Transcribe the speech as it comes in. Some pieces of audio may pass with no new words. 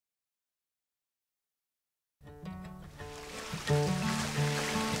We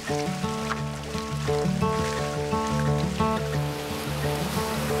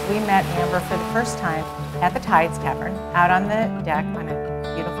met Amber for the first time at the Tides Tavern, out on the deck on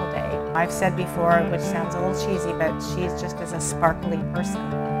a beautiful day. I've said before, which sounds a little cheesy, but she just is a sparkly person.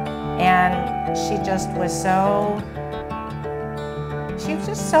 And she was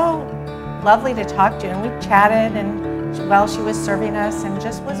just so lovely to talk to, and we chatted and while she was serving us, and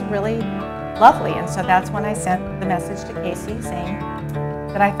just was really lovely. And so that's when I sent the message to Casey saying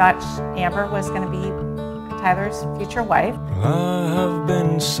that I thought Amber was going to be Tyler's future wife. I have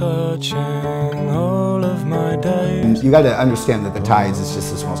been searching all of my days. You got to understand that the Tides is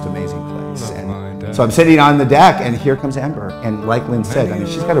just this most amazing place. And so I'm sitting on the deck, and here comes Amber. And like Lynn said, I mean,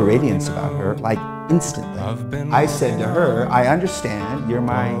 she's got a radiance about her, like instantly. I said to her, I understand you're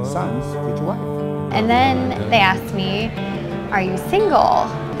my son's future wife. And then they asked me, are you single?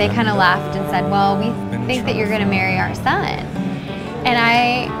 They kind of laughed and said, well, we think that you're going to marry our son. And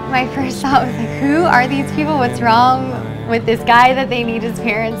my first thought was like, who are these people? What's wrong with this guy that they need his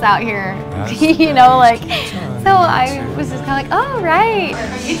parents out here? You know, like, so I was just kind of like, oh, right.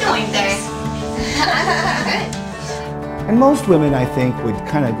 How are you doing there? And most women, I think, would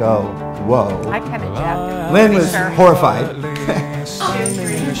kind of go, whoa. I kind of jabbed. Lynn was horrified.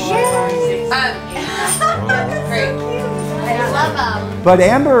 Great. I love them. But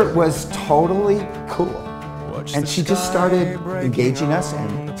Amber was totally cool. And she just started engaging us,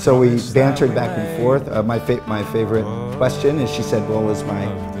 and so we bantered back and forth. My favorite question is, she said, well, is my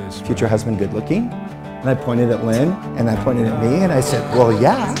future husband good looking? And I pointed at Lynn, and I pointed at me, and I said, well,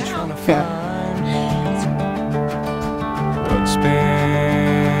 yeah. What's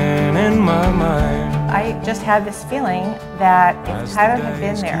been in my mind? I just had this feeling that if Tyler had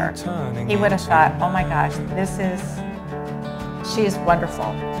been there, he would have thought, oh my gosh, she's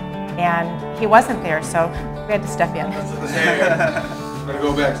wonderful. And he wasn't there, so we had to step in. Gotta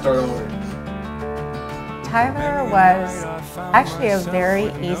go back, start over. Tyler was actually a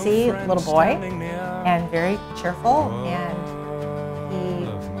very easy little boy and very cheerful, and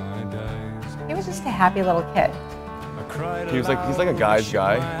he was just a happy little kid. He's like a guy's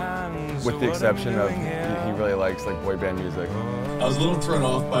guy, with the exception of he really likes like boy band music. I was a little thrown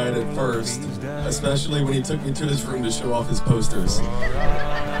off by it at first, especially when he took me to his room to show off his posters.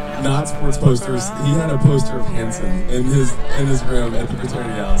 Not sports posters. He had a poster of Hanson in his room at the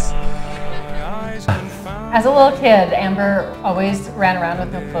fraternity house. As a little kid, Amber always ran around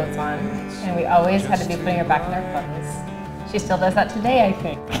with no clothes on, and we always had to be putting her back in our clothes. She still does that today, I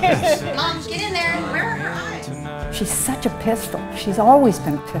think. Mom, get in there. Where are her eyes? She's such a pistol. She's always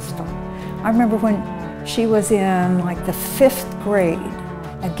been a pistol. I remember when she was in like the 5th grade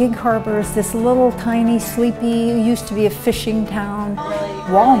at Gig Harbor, this little tiny sleepy, used to be a fishing town.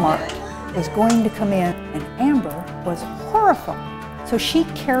 Walmart was going to come in, and Amber was horrified. So she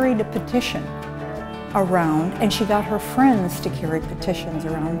carried a petition around, and she got her friends to carry petitions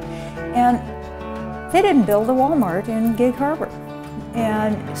around. And they didn't build a Walmart in Gig Harbor.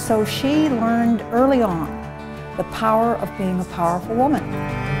 And so she learned early on the power of being a powerful woman.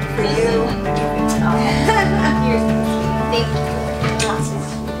 For you. Thank you.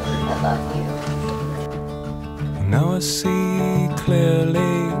 I love you. Now I see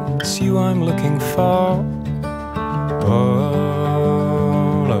clearly it's you I'm looking for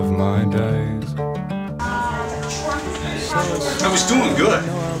all of my days. I was doing good.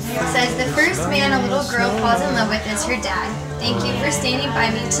 It says, the first man a little girl falls in love with is her dad. Thank you for standing by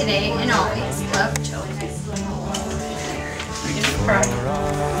me today and always. Love, Joe.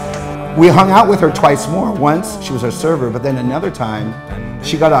 We hung out with her twice more. Once, she was our server, but then another time,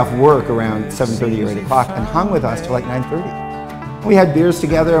 she got off work around 7:30 or 8 o'clock and hung with us till like 9:30. We had beers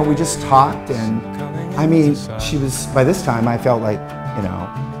together and we just talked, and I mean, she was, by this time I felt like, you know,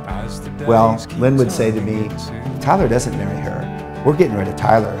 well, Lynn would say to me, Tyler doesn't marry her. We're getting rid of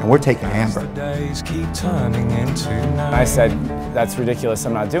Tyler and we're taking Amber. I said, that's ridiculous,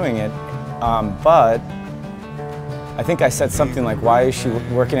 I'm not doing it. But I think I said something like, why is she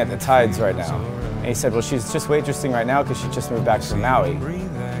working at the Tides right now? And he said, well, she's just waitressing right now because she just moved back from Maui.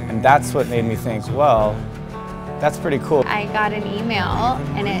 And that's what made me think, well, that's pretty cool. I got an email,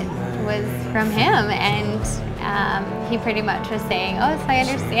 and it was from him, and he pretty much was saying, oh, so I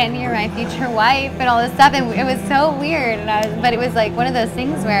understand you're my future wife and all this stuff, and it was so weird. But it was like one of those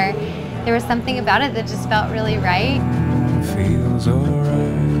things where there was something about it that just felt really right. Feels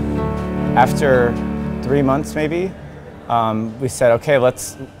alright. After 3 months maybe, we said, okay,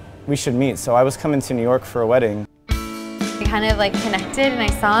 we should meet. So I was coming to New York for a wedding. We kind of like connected, and I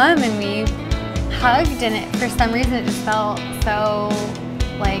saw him, and we hugged, and for some reason it just felt so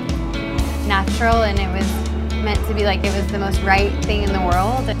like natural, and it was meant to be like it was the most right thing in the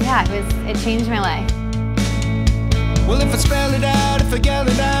world. Yeah, it changed my life. Well, if I spell it out, if I yell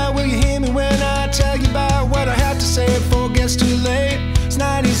it out, will you hear me when I tell you about what I have to say before it gets too late? It's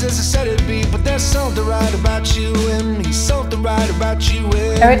not easy as I said it'd be, but there's something right about you and me, something right about you and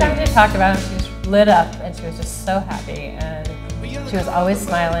me. Every time she talked about him, she was lit up and she was just so happy, and she was always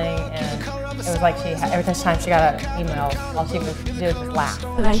smiling, and it was like every time she got an email, all she would do was just laugh.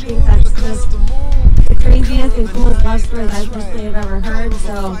 But I think that's just the craziest and coolest love stories I personally have ever heard,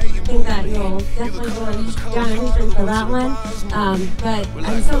 so I think that you'll definitely go down a reason for that one. But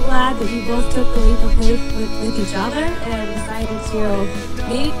I'm so glad that you both took the leap of faith with each other and decided to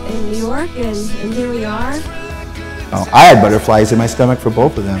meet in New York, and here we are. Oh, I had butterflies in my stomach for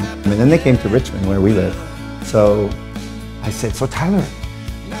both of them. And then they came to Richmond, where we live. So I said, so Tyler,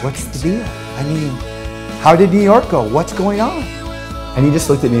 what's the deal? I mean, how did New York go? What's going on? And he just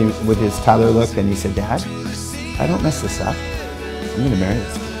looked at me with his Tyler look and he said, Dad, I don't mess this up. I'm going to marry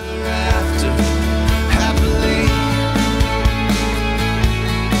this girl.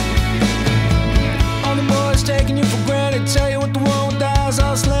 All the boys taking you for granted, tell you what the one with the eyes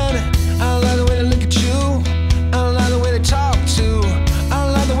all slanted. I don't like the way they look at you. I don't like the way they talk to. I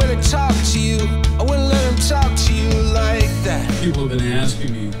don't like the way they talk to you. I wouldn't let them talk to you like that. People have been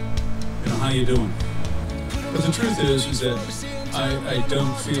asking me, how you doing? But the truth is that I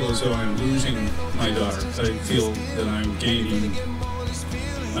don't feel as though I'm losing my daughter. I feel that I'm gaining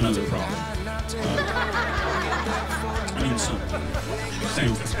another problem. I mean, same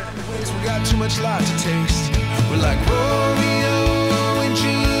thing. We got too much life to taste. We're like Romeo and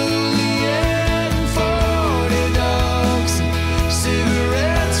Juliet and 40 dogs.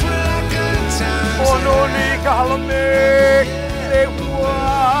 Cigarettes were like good times. Oh no,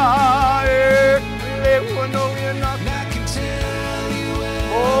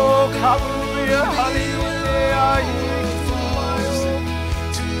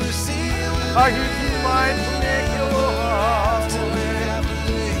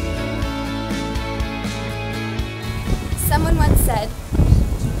 Someone once said,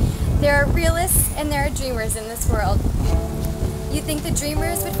 there are realists and there are dreamers in this world. You think the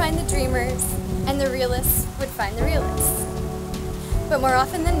dreamers would find the dreamers, and the realists would find the realists. But more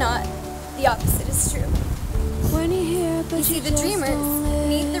often than not, the opposite is true. You see, the dreamers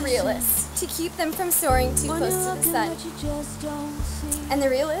need the realists to keep them from soaring too close to the sun. And the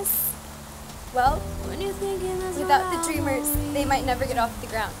realists, well, without the dreamers, they might never get off the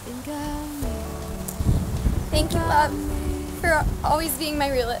ground. Thank you, love, for always being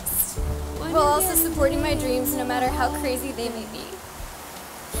my realist, while also supporting my dreams no matter how crazy they may be.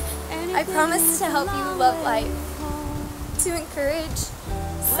 I promise to help you love life, to encourage,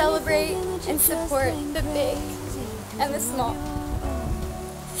 celebrate, and support the big and the small,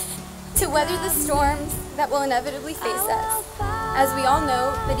 to weather the storms that will inevitably face us, as we all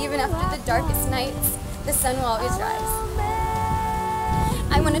know that even after the darkest nights, the sun will always rise.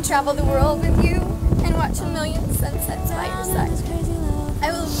 I want to travel the world with you and watch a million sunsets by your side.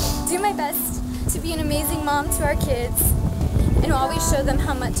 I will do my best to be an amazing mom to our kids and will always show them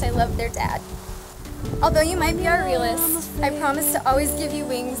how much I love their dad. Although you might be our realist, I promise to always give you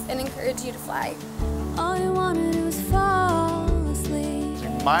wings and encourage you to fly. All you want to do is fall asleep.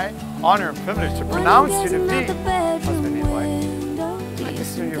 It's my honor and privilege to pronounce you to be husband and wife. I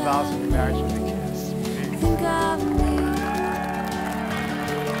consider your vows of your marriage with a kiss. Think of me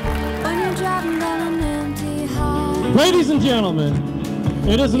when you're driving down an empty highway. Ladies and gentlemen,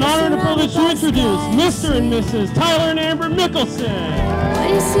 it is an honor and a privilege to introduce Mr. and Mrs. Tyler and Amber Mickelson. When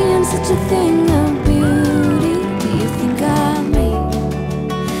you see in such a thing of beauty, do you think of me?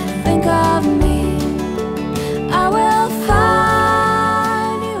 Think of me. I will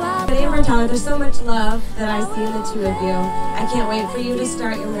find you. Amber and Tyler, there's so much love that I see in the two of you. I can't wait for you to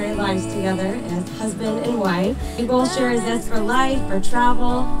start your married lives together as husband and wife. We both share a zest for life, for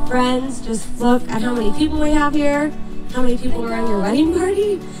travel, friends. Just look at how many people we have here, how many people were on your wedding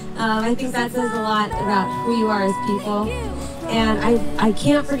party. I think that says a lot about who you are as people. And I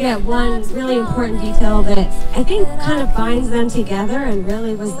can't forget one really important detail that I think kind of binds them together and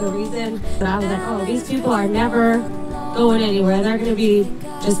really was the reason that I was like, oh, these people are never going anywhere. They're going to be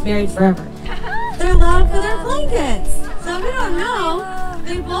just married forever. Their love for their blankets. So we don't know.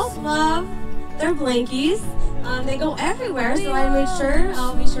 They both love their blankies. They go everywhere, so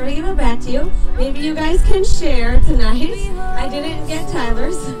I'll be sure to give it back to you. Maybe you guys can share tonight. I didn't get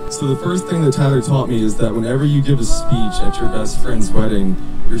Tyler's. So the first thing that Tyler taught me is that whenever you give a speech at your best friend's wedding,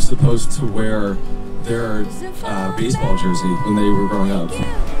 you're supposed to wear their baseball jersey when they were growing up.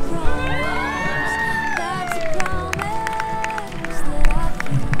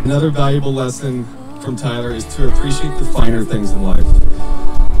 Another valuable lesson from Tyler is to appreciate the finer things in life.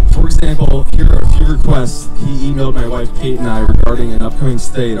 For example, here are a few requests he emailed my wife Kate and I regarding an upcoming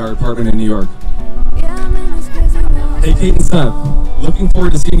stay at our apartment in New York. Hey Kate and Seth, looking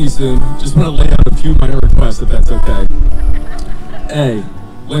forward to seeing you soon. Just want to lay out a few minor requests if that's okay. A,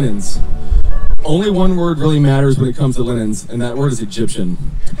 linens. Only one word really matters when it comes to linens, and that word is Egyptian.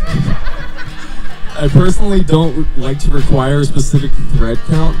 I personally don't like to require a specific thread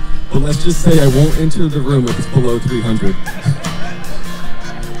count, but let's just say I won't enter the room if it's below 300.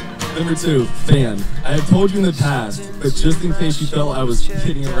 Number 2, fan. I have told you in the past, but just in case you felt I was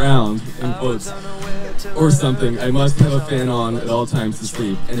kidding around, in quotes, or something, I must have a fan on at all times to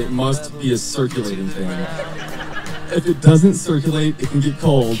sleep, and it must be a circulating fan. If it doesn't circulate, it can get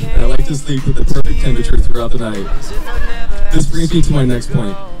cold, and I like to sleep with the perfect temperature throughout the night. This brings me to my next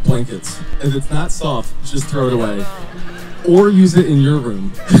point, blankets. If it's not soft, just throw it away. Or use it in your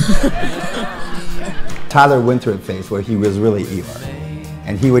room. Tyler went through a phase where he was really Eeyore,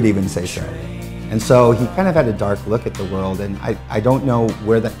 and he would even say so. And so he kind of had a dark look at the world, and I don't know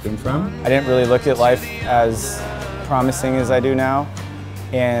where that came from. I didn't really look at life as promising as I do now,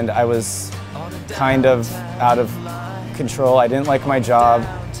 and I was kind of out of control. I didn't like my job.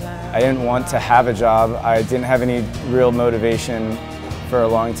 I didn't want to have a job. I didn't have any real motivation for a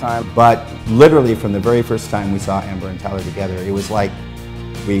long time. But literally from the very first time we saw Amber and Tyler together, it was like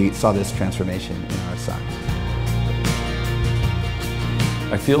we saw this transformation in our son.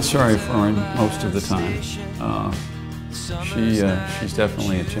 I feel sorry for her most of the time. She's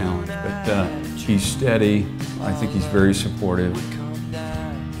definitely a challenge, but he's steady. I think he's very supportive.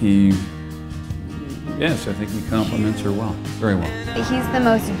 Yes, I think he compliments her well, very well. He's the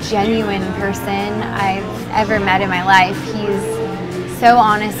most genuine person I've ever met in my life. He's so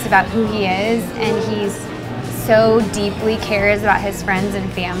honest about who he is, and he's so deeply cares about his friends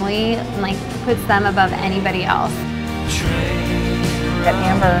and family, and like puts them above anybody else. That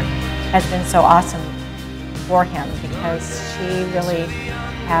Amber has been so awesome for him because she really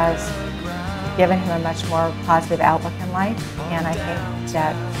has given him a much more positive outlook in life, and I think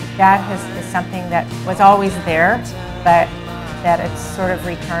that is something that was always there, but that it's sort of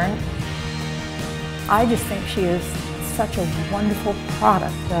returned. I just think she is such a wonderful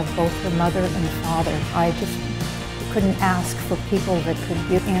product of both her mother and father. I just couldn't ask for people that could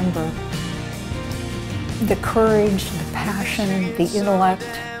give Amber the courage, the passion, the intellect,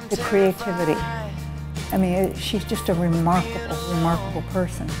 the creativity. I mean, she's just a remarkable, remarkable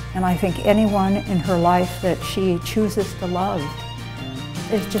person. And I think anyone in her life that she chooses to love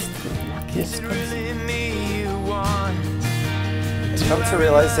is just the luckiest person. I've come to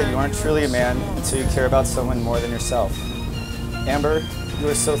realize that you aren't truly a man until you care about someone more than yourself. Amber, you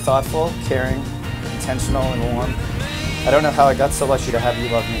are so thoughtful, caring, intentional, and warm. I don't know how I got so lucky to have you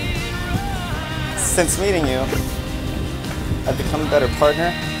love me. Since meeting you, I've become a better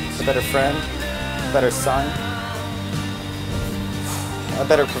partner, a better friend, a better son, a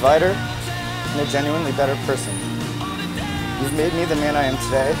better provider, and a genuinely better person. You've made me the man I am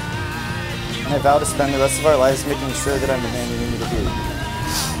today, and I vow to spend the rest of our lives making sure that I'm the man you need me to be.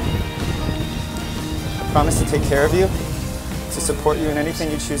 I promise to take care of you, to support you in anything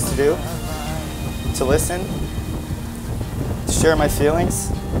you choose to do, to listen, to share my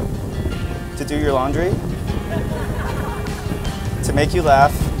feelings, to do your laundry, to make you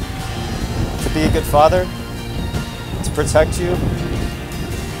laugh, to be a good father, to protect you,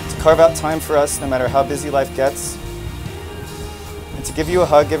 to carve out time for us no matter how busy life gets, and to give you a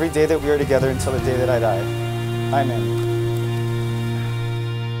hug every day that we are together until the day that I die. Amen.